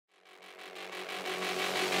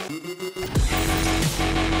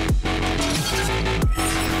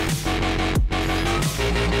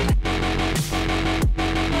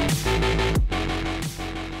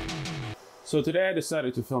So today I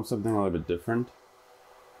decided to film something a little bit different.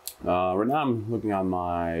 Right now I'm looking on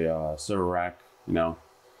my server rack, you know.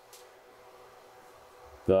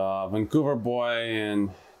 The Vancouver Boy and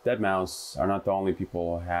Deadmau5 are not the only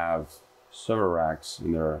people who have server racks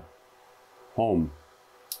in their home.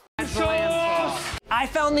 I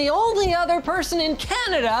found the only other person in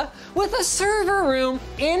Canada with a server room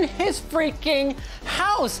in his freaking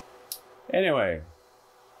house. Anyway,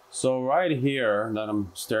 so right here that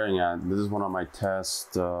I'm staring at, this is one of my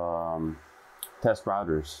test routers.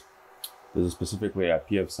 This is specifically a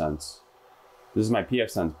pfSense. This is my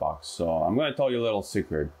pfSense box. So I'm going to tell you a little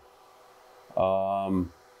secret.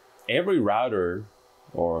 Every router,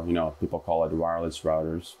 or you know, people call it wireless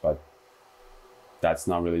routers, but that's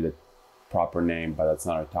not really the proper name, but that's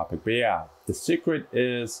not our topic. But yeah, the secret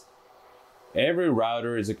is every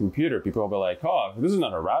router is a computer. People will be like, oh, this is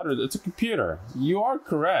not a router, it's a computer. You are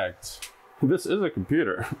correct. This is a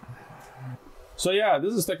computer. So yeah,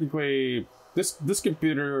 this is technically, this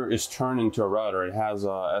computer is turned into a router. It has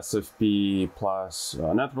a SFP plus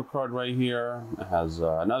network card right here. It has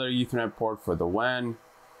another Ethernet port for the WAN.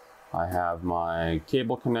 I have my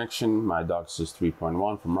cable connection, my DOCSIS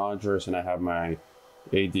 3.1 from Rogers, and I have my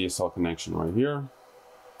ADSL connection right here.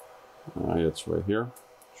 It's right here.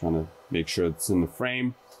 Trying to make sure it's in the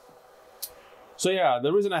frame. So yeah,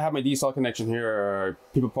 the reason I have my DSL connection here,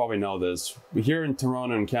 people probably know this. Here in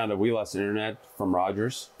Toronto and Canada, we lost internet from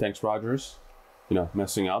Rogers. Thanks, Rogers. You know,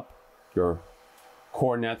 messing up your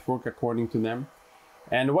core network according to them.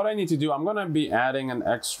 And what I need to do, I'm gonna be adding an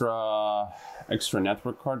extra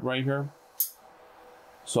network card right here,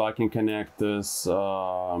 so I can connect this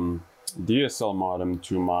DSL modem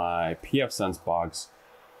to my pfSense box,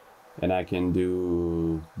 and I can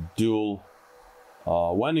do dual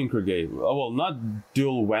WAN aggregation. Well, not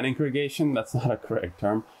dual WAN aggregation, that's not a correct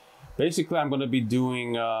term. Basically, I'm going to be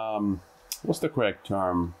doing, what's the correct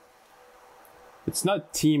term? It's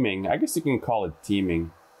not teaming. I guess you can call it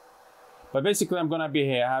teaming. But basically, I'm going to be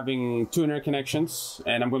having two interconnections,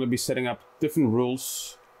 and I'm going to be setting up different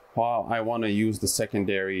rules while I want to use the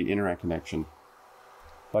secondary internet connection.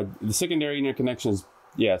 But the secondary interconnection is,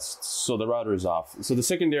 yes, so the router is off. So the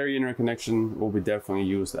secondary interconnection will be definitely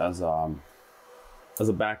used as a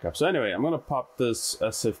backup. So anyway, I'm gonna pop this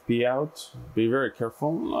SFP out. Be very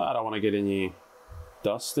careful. I don't want to get any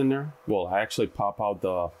dust in there. Well, I actually pop out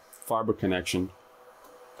the fiber connection.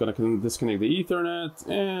 Gonna disconnect the Ethernet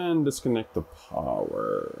and disconnect the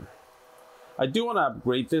power. I do want to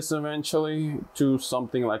upgrade this eventually to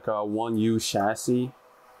something like a 1U chassis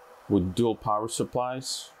with dual power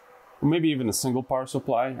supplies, or maybe even a single power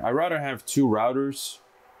supply. I'd rather have two routers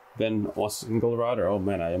than a single router. Oh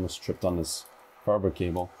man, I almost tripped on this fiber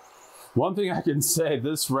cable. One thing I can say,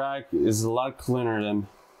 this rack is a lot cleaner than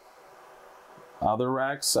other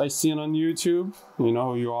racks I seen on YouTube. You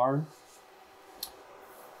know who you are.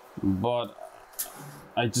 But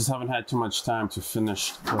I just haven't had too much time to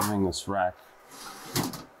finish cleaning this rack.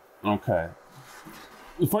 Okay.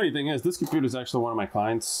 The funny thing is, this computer is actually one of my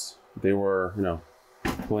clients. They were, you know,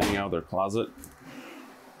 cleaning out their closet.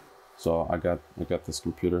 So I got this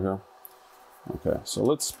computer here. Okay, so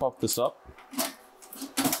let's pop this up.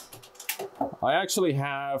 I actually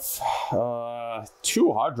have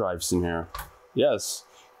two hard drives in here. Yes,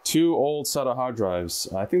 two old SATA hard drives.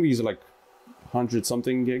 I think these are like 100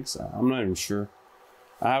 something gigs. I'm not even sure.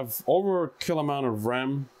 I have overkill amount of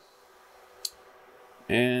RAM.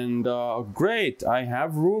 And great, I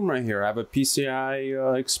have room right here. I have a PCI,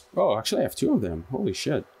 oh, actually I have two of them. Holy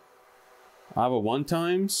shit. I have a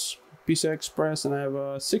 1x PCI Express and I have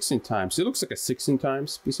a 16x. It looks like a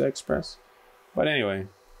 16x PCI Express. But anyway.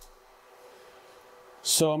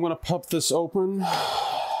 So I'm gonna pop this open.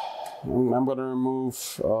 I'm gonna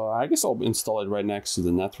remove, I guess I'll install it right next to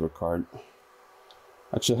the network card.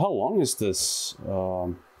 Actually, how long is this?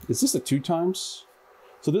 Is this a 2x?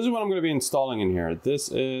 So this is what I'm going to be installing in here.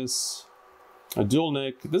 This is a dual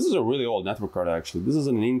NIC. This is a really old network card actually. This is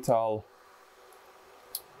an Intel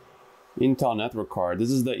network card.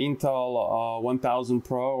 This is the Intel 1000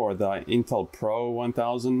 Pro or the Intel Pro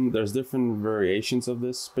 1000. There's different variations of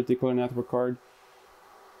this particular network card.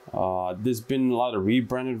 There's been a lot of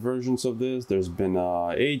rebranded versions of this. There's been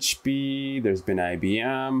HP, there's been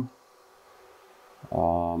IBM.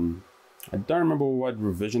 I don't remember what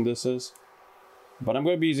revision this is, but I'm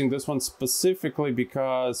going to be using this one specifically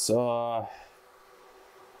because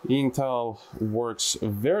Intel works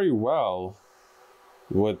very well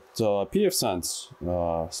with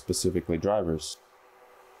pfSense, specifically drivers.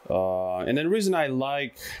 And then the reason I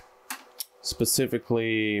like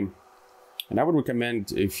specifically, and I would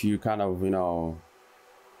recommend if you kind of, you know,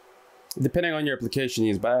 depending on your application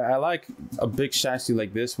needs, but I like a big chassis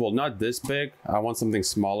like this. Well, not this big. I want something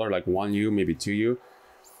smaller, like 1U, maybe 2U.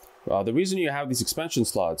 The reason you have these expansion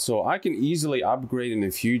slots, so I can easily upgrade in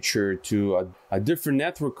the future to a different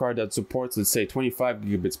network card that supports, let's say, 25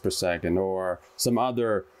 gigabits per second or some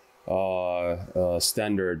other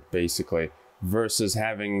standard, basically, versus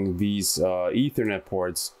having these Ethernet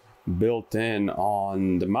ports built in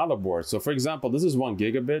on the motherboard. So, for example, this is 1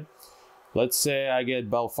 gigabit. Let's say I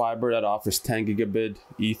get Bell Fiber that offers 10 gigabit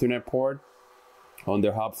Ethernet port on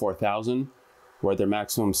their Hub 4000, where their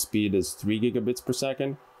maximum speed is 3 gigabits per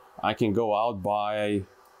second. I can go out, buy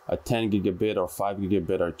a 10 gigabit or 5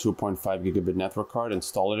 gigabit or 2.5 gigabit network card,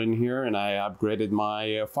 install it in here, and I upgraded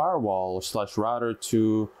my firewall / router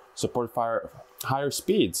to support higher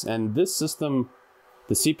speeds. And this system,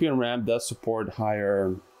 the CPU and RAM does support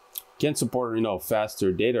can support, you know,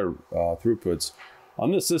 faster data throughputs.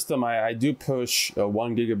 On this system, I do push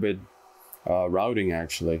 1 gigabit routing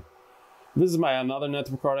actually. This is another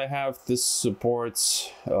network card I have. This supports,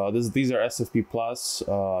 these are SFP Plus.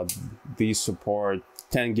 These support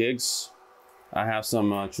 10 gigs. I have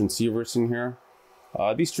some transceivers in here.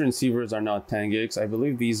 These transceivers are not 10 gigs. I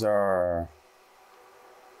believe these are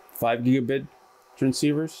 5 gigabit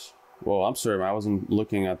transceivers. Well, I'm sorry, I wasn't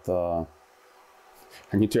looking at the,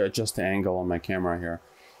 I need to adjust the angle on my camera here.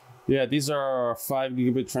 Yeah, these are 5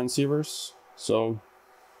 gigabit transceivers. So,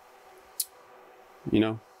 you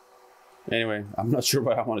know, anyway, I'm not sure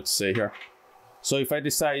what I wanted to say here. So if I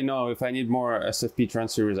decide, you know, if I need more SFP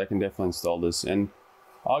transceivers, I can definitely install this. And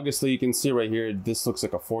obviously you can see right here, this looks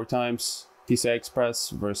like a 4 times PCI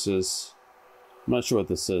Express versus, I'm not sure what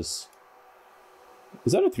this is.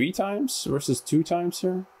 Is that a 3 times versus 2 times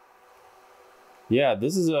here? Yeah,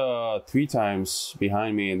 this is a 3 times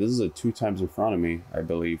behind me, and this is a 2 times in front of me, I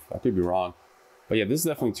believe. I could be wrong. But yeah, this is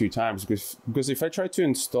definitely 2 times, because if I try to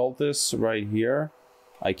install this right here,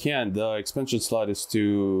 I can't. The expansion slot is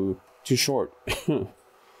too short.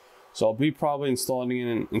 So I'll be probably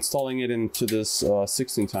installing it into this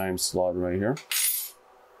 16 times slot right here.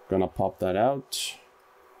 Gonna pop that out.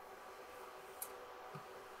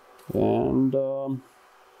 And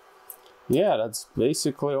yeah, that's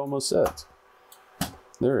basically almost it.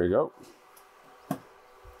 There you go.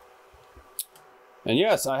 And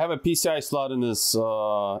yes, I have a PCI slot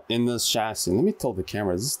in this chassis. Let me tilt the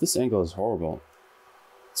camera. This angle is horrible.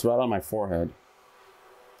 It's right on my forehead.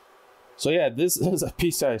 So yeah, this is a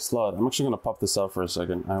PCI slot. I'm actually gonna pop this out for a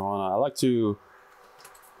second. I like to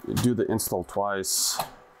do the install twice.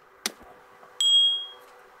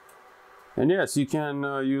 And yes, you can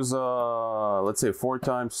use let's say 4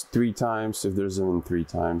 times, 3 times, if there's even 3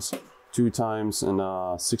 times, 2 times,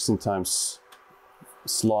 and 16 times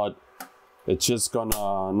slot. It's just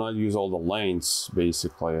gonna not use all the lanes,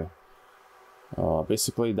 basically.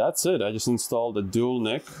 Basically that's it. I just installed a dual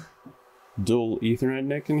Ethernet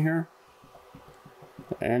NIC in here,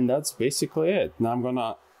 and that's basically it. Now I'm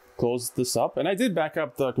gonna close this up, and I did back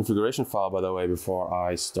up the configuration file, by the way, before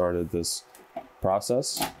I started this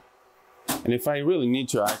process. And if I really need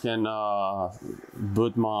to, I can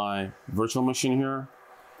boot my virtual machine here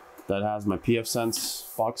that has my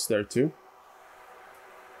pfSense box there too.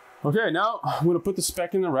 Okay, now I'm gonna put this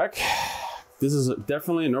back in the rack. This is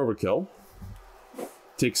definitely an overkill.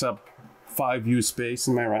 Takes up 5U space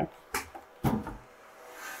in my rack.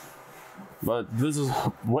 But this is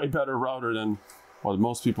a way better router than what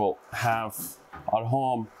most people have at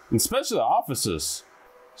home, especially the offices.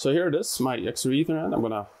 So here it is, my extra Ethernet. I'm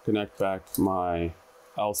gonna connect back my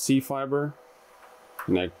LC fiber,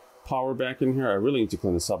 connect power back in here. I really need to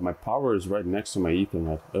clean this up. My power is right next to my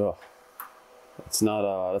Ethernet. Ugh. That's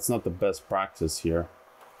not the best practice here.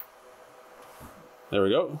 There we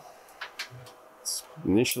go. It's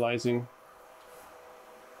initializing.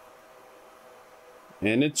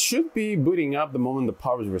 And it should be booting up the moment the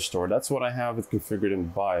power is restored. That's what I have it configured in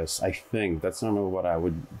BIOS, I think. That's normally what I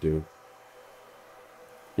would do.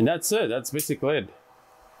 And that's it. That's basically it.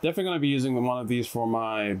 Definitely going to be using one of these for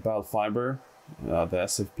my Bell Fiber, the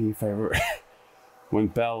SFP fiber, when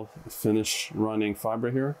Bell finish running fiber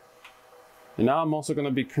here. And now I'm also going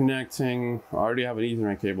to be connecting, I already have an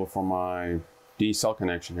Ethernet cable for my ADSL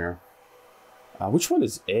connection here. Which one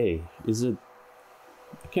is A? Is it,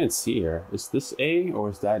 I can't see here. Is this A or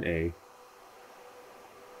is that A?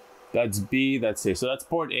 That's B, that's A. So that's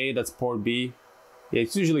port A, that's port B. Yeah,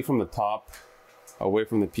 it's usually from the top, away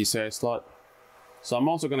from the PCI slot. So I'm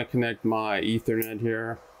also going to connect my Ethernet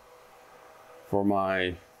here for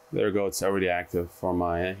my, there we go, it's already active, for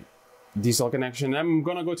my DSL connection. I'm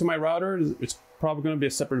gonna go to my router. It's probably gonna be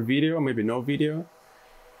a separate video, maybe no video.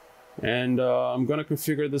 And I'm gonna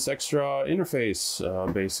configure this extra interface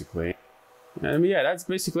basically. And yeah, that's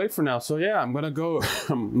basically it for now. So yeah, I'm gonna go.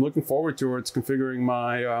 I'm looking forward towards configuring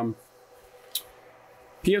my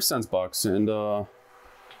pfSense box and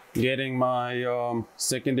getting my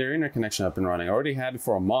secondary internet connection up and running. I already had it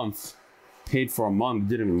for a month, paid for a month,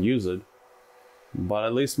 didn't even use it. But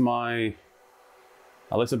at least I'll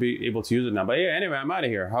be able to use it now. But yeah, anyway, I'm out of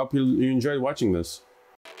here. I hope you enjoyed watching this.